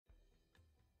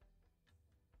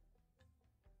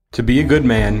To be a good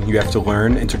man, you have to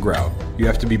learn and to grow. You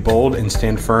have to be bold and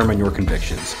stand firm on your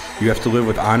convictions. You have to live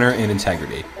with honor and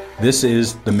integrity. This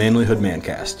is the Manlihood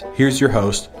Mancast. Here's your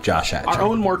host, Josh Hatcher. Our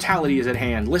own mortality is at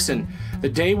hand. Listen, the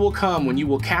day will come when you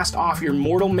will cast off your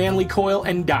mortal manly coil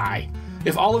and die.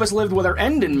 If all of us lived with our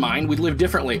end in mind, we'd live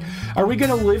differently. Are we going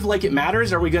to live like it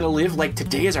matters? Are we going to live like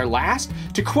today is our last?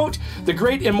 To quote the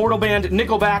great immortal band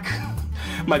Nickelback,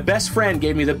 my best friend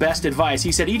gave me the best advice.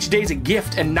 He said, each day's a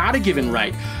gift and not a given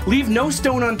right. Leave no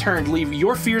stone unturned, leave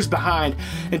your fears behind,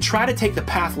 and try to take the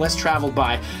path less traveled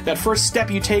by. That first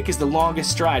step you take is the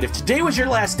longest stride. If today was your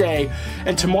last day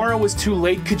and tomorrow was too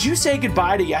late, could you say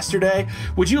goodbye to yesterday?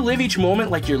 Would you live each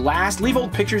moment like your last? Leave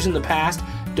old pictures in the past.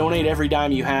 Donate every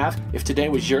dime you have if today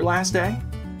was your last day?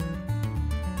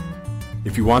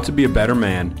 If you want to be a better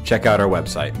man, check out our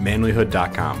website,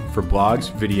 manlihood.com, for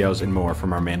blogs, videos, and more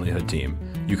from our Manlihood team.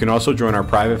 You can also join our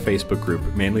private Facebook group,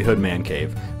 Manlihood Man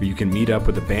Cave, where you can meet up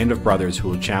with a band of brothers who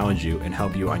will challenge you and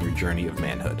help you on your journey of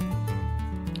manhood.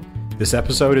 This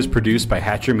episode is produced by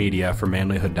Hatcher Media for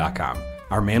manlihood.com.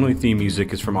 Our Manly theme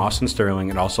music is from Austin Sterling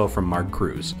and also from Mark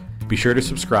Cruz. Be sure to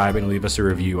subscribe and leave us a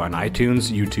review on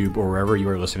iTunes, YouTube, or wherever you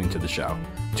are listening to the show.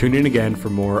 Tune in again for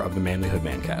more of the Manlihood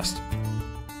Mancast.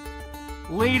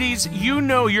 Ladies, you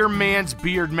know your man's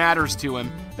beard matters to him.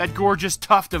 That gorgeous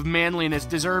tuft of manliness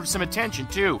deserves some attention,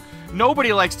 too.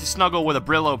 Nobody likes to snuggle with a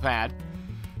Brillo pad.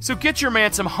 So get your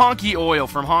man some honky oil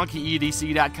from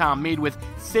honkyedc.com, made with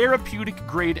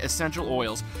therapeutic-grade essential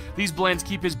oils. These blends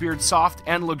keep his beard soft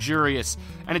and luxurious,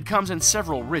 and it comes in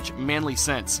several rich, manly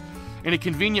scents. In a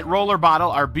convenient roller bottle,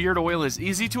 our beard oil is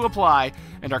easy to apply,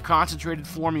 and our concentrated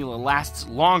formula lasts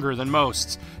longer than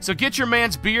most. So get your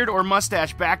man's beard or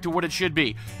mustache back to what it should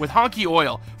be with Honky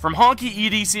Oil from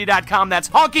honkyedc.com. That's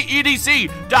honkyedc.com.